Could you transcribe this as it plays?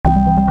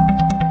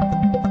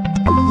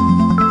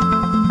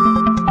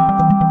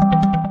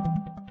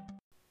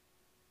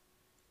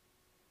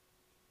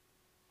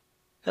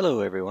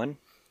Hello everyone,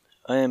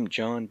 I am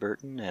John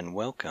Burton and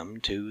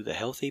welcome to The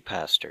Healthy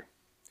Pastor.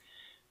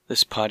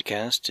 This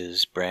podcast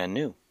is brand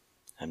new.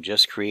 I'm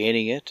just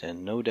creating it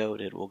and no doubt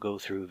it will go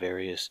through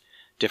various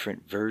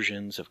different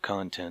versions of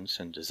contents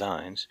and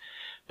designs,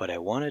 but I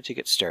wanted to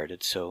get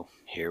started, so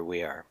here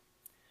we are.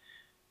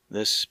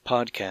 This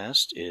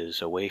podcast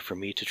is a way for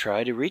me to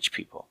try to reach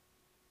people.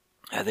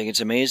 I think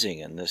it's amazing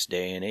in this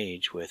day and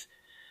age with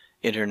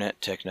internet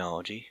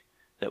technology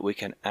that we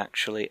can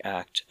actually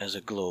act as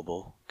a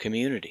global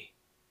community.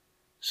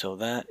 So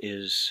that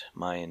is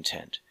my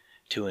intent,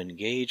 to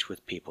engage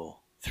with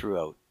people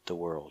throughout the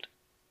world.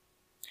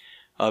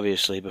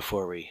 Obviously,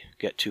 before we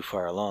get too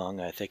far along,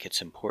 I think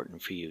it's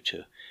important for you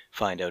to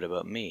find out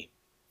about me,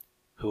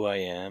 who I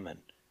am, and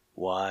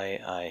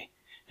why I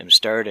am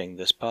starting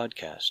this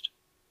podcast.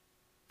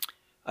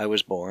 I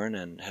was born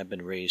and have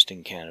been raised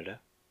in Canada,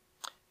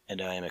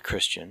 and I am a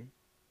Christian.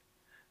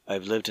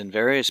 I've lived in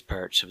various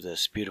parts of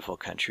this beautiful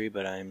country,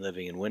 but I am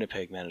living in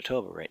Winnipeg,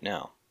 Manitoba right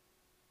now.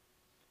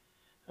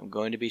 I'm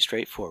going to be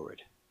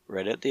straightforward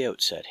right at the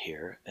outset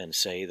here and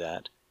say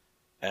that,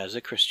 as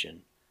a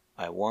Christian,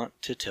 I want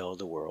to tell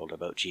the world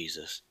about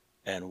Jesus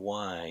and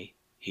why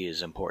he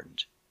is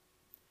important.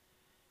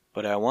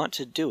 But I want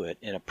to do it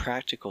in a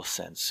practical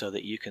sense so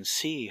that you can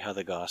see how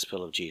the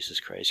gospel of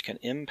Jesus Christ can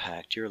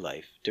impact your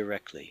life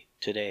directly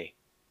today.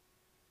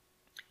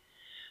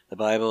 The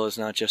Bible is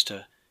not just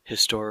a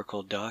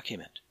historical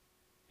document.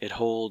 It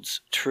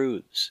holds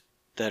truths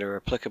that are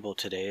applicable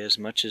today as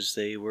much as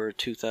they were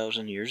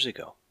 2,000 years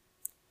ago.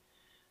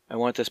 I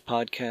want this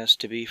podcast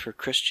to be for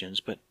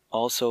Christians, but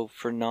also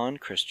for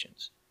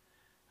non-Christians.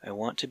 I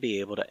want to be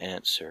able to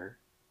answer,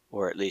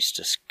 or at least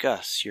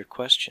discuss, your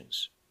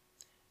questions.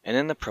 And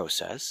in the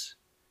process,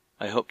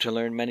 I hope to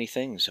learn many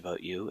things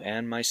about you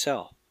and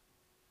myself.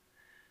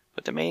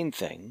 But the main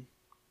thing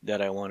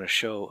that I want to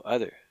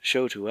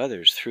show to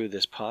others through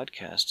this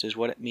podcast is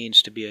what it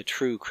means to be a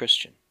true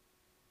Christian.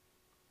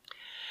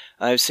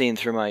 I've seen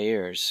through my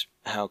years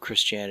how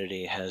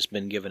Christianity has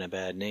been given a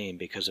bad name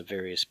because of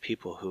various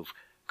people who've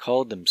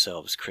called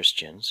themselves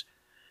Christians,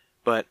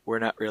 but were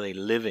not really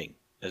living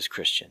as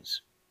Christians.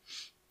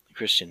 The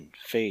Christian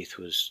faith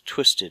was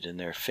twisted in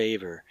their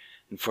favor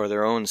and for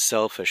their own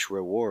selfish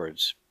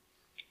rewards.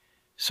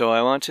 So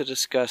I want to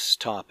discuss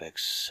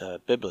topics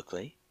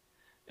biblically,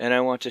 and I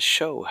want to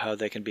show how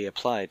they can be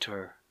applied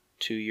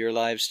to your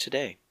lives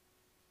today.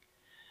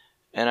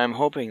 And I'm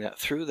hoping that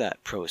through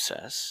that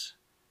process,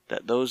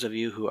 that those of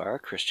you who are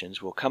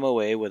Christians will come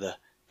away with a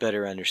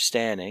better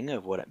understanding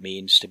of what it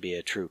means to be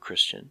a true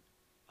Christian,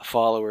 a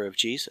follower of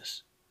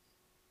Jesus.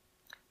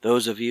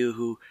 Those of you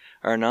who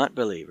are not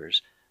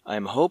believers,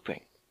 I'm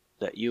hoping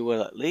that you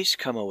will at least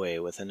come away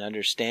with an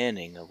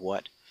understanding of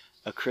what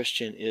a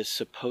Christian is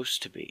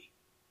supposed to be,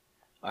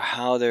 or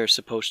how they're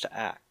supposed to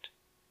act.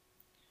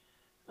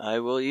 I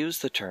will use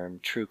the term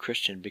true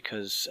Christian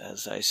because,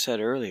 as I said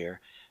earlier,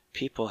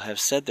 people have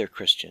said they're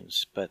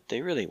Christians, but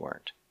they really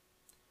weren't.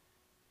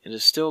 It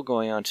is still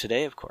going on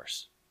today, of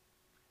course.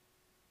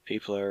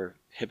 People are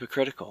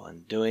hypocritical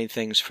and doing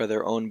things for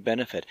their own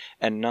benefit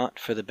and not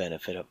for the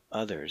benefit of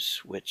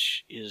others,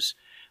 which is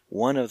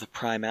one of the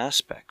prime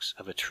aspects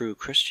of a true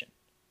Christian,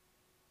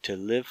 to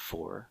live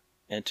for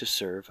and to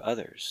serve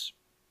others.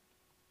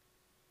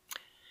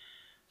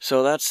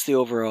 So that's the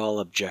overall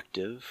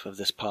objective of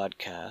this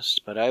podcast,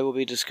 but I will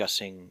be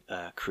discussing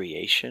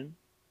creation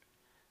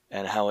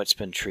and how it's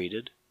been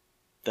treated.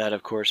 That,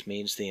 of course,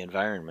 means the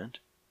environment,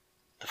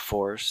 the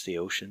forests, the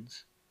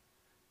oceans.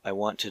 I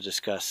want to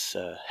discuss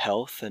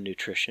health and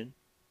nutrition.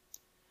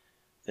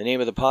 The name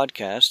of the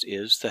podcast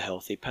is The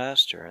Healthy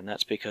Pastor, and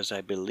that's because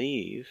I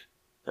believe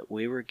that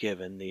we were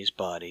given these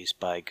bodies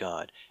by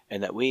God,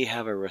 and that we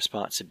have a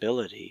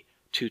responsibility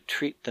to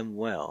treat them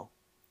well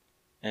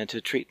and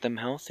to treat them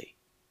healthy.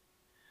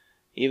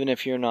 Even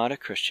if you're not a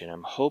Christian,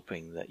 I'm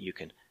hoping that you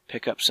can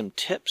pick up some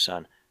tips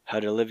on how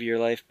to live your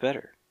life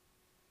better,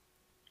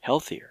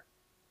 healthier.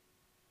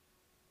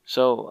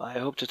 So I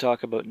hope to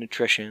talk about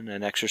nutrition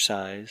and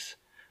exercise,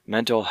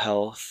 mental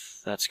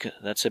health,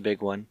 that's a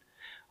big one,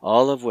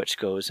 all of which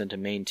goes into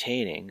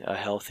maintaining a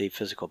healthy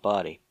physical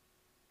body.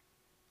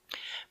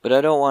 But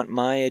I don't want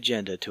my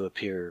agenda to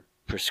appear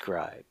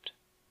prescribed,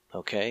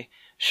 okay?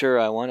 Sure,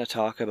 I want to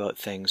talk about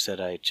things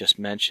that I just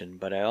mentioned,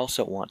 but I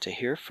also want to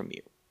hear from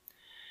you.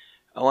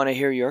 I want to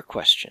hear your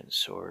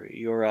questions or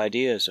your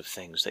ideas of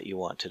things that you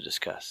want to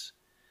discuss.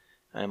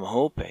 I'm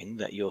hoping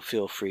that you'll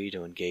feel free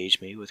to engage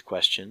me with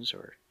questions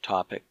or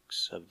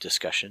topics of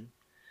discussion.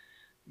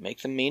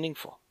 Make them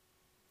meaningful.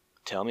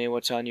 Tell me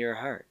what's on your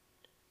heart.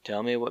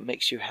 Tell me what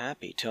makes you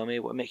happy. Tell me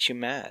what makes you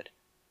mad.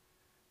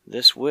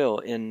 This will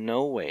in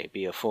no way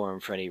be a forum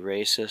for any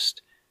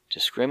racist,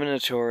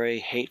 discriminatory,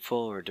 hateful,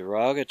 or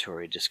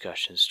derogatory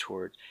discussions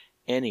toward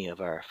any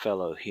of our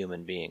fellow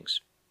human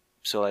beings.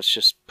 So let's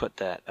just put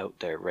that out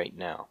there right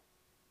now.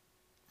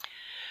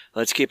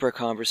 Let's keep our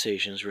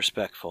conversations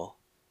respectful,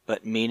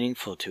 but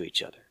meaningful to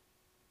each other.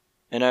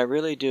 And I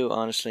really do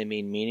honestly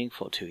mean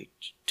meaningful to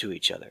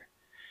each other.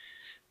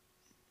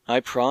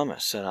 I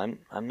promise that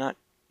I'm not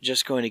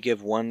just going to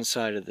give one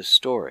side of the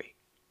story,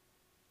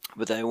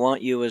 but I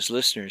want you as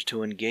listeners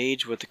to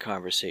engage with the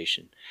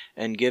conversation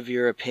and give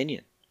your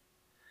opinion.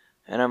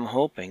 And I'm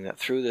hoping that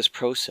through this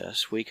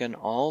process we can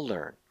all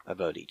learn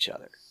about each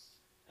other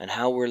and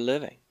how we're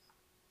living.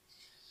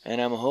 And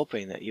I'm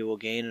hoping that you will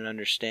gain an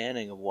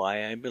understanding of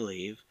why I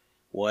believe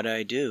what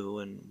I do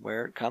and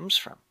where it comes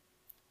from.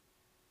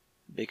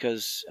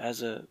 Because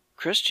as a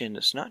Christian,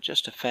 it's not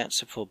just a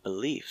fanciful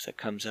belief that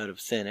comes out of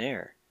thin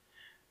air.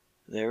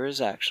 There is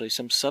actually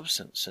some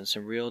substance and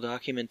some real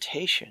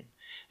documentation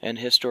and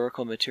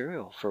historical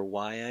material for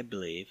why I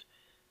believe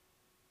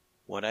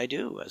what I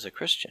do as a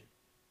Christian.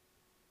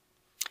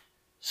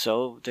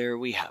 So there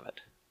we have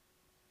it.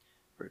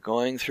 We're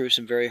going through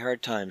some very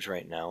hard times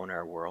right now in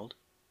our world.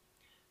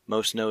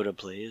 Most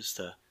notably is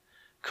the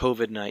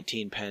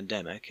COVID-19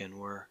 pandemic, and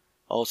we're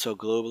also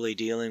globally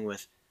dealing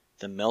with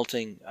the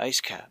melting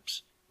ice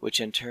caps, which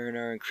in turn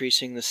are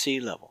increasing the sea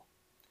level.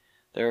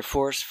 There are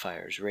forest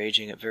fires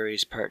raging at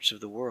various parts of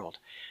the world.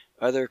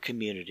 Other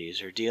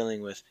communities are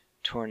dealing with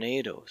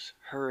tornadoes,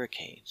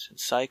 hurricanes, and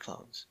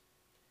cyclones.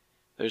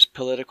 There's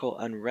political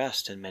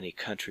unrest in many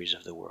countries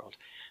of the world.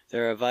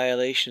 There are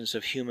violations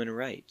of human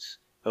rights,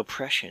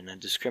 oppression, and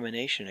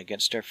discrimination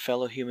against our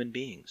fellow human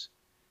beings.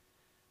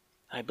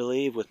 I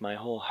believe with my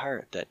whole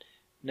heart that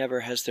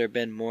never has there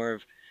been more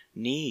of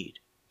need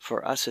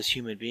for us as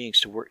human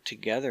beings to work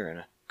together in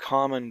a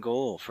common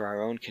goal for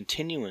our own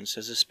continuance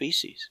as a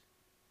species.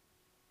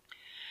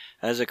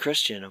 As a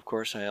Christian, of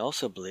course, I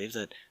also believe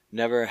that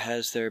never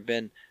has there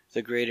been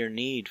the greater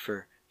need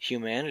for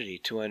humanity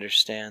to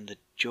understand the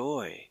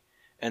joy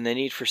and the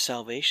need for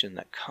salvation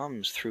that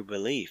comes through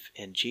belief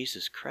in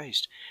Jesus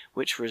Christ,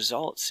 which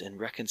results in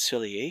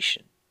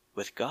reconciliation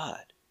with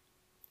God.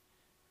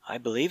 I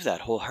believe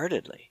that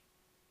wholeheartedly.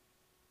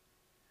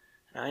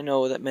 And I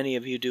know that many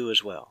of you do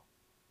as well.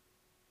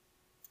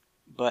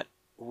 But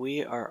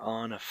we are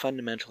on a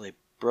fundamentally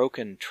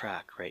broken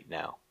track right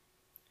now.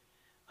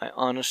 I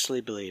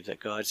honestly believe that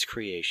God's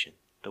creation,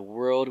 the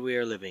world we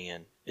are living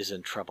in, is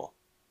in trouble.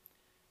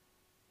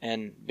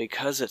 And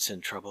because it's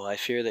in trouble, I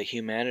fear that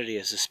humanity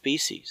as a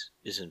species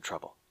is in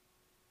trouble.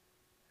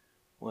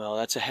 Well,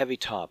 that's a heavy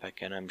topic,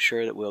 and I'm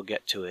sure that we'll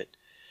get to it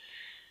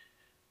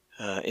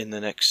in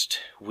the next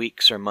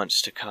weeks or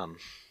months to come.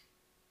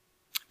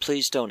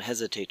 Please don't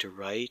hesitate to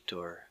write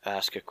or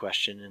ask a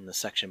question in the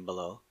section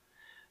below.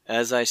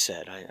 As I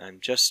said, I'm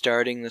just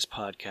starting this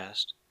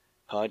podcast.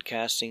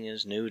 Podcasting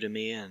is new to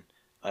me, and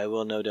I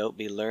will no doubt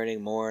be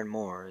learning more and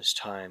more as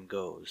time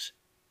goes.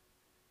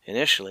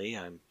 Initially,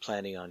 I'm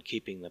planning on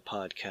keeping the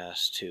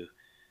podcast to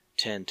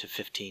 10 to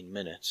 15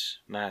 minutes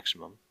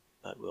maximum,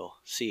 but we'll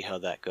see how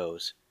that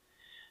goes.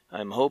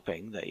 I'm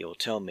hoping that you'll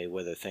tell me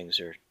whether things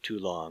are too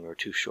long or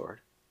too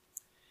short.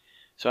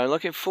 So I'm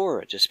looking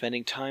forward to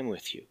spending time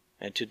with you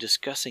and to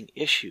discussing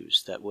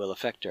issues that will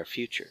affect our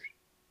future.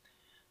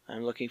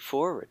 I'm looking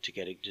forward to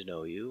getting to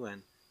know you,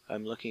 and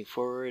I'm looking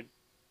forward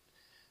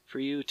for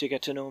you to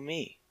get to know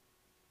me.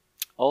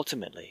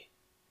 Ultimately,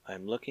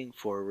 I'm looking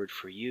forward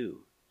for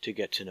you to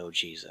get to know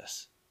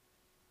Jesus.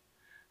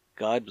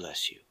 God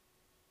bless you,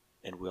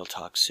 and we'll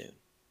talk soon.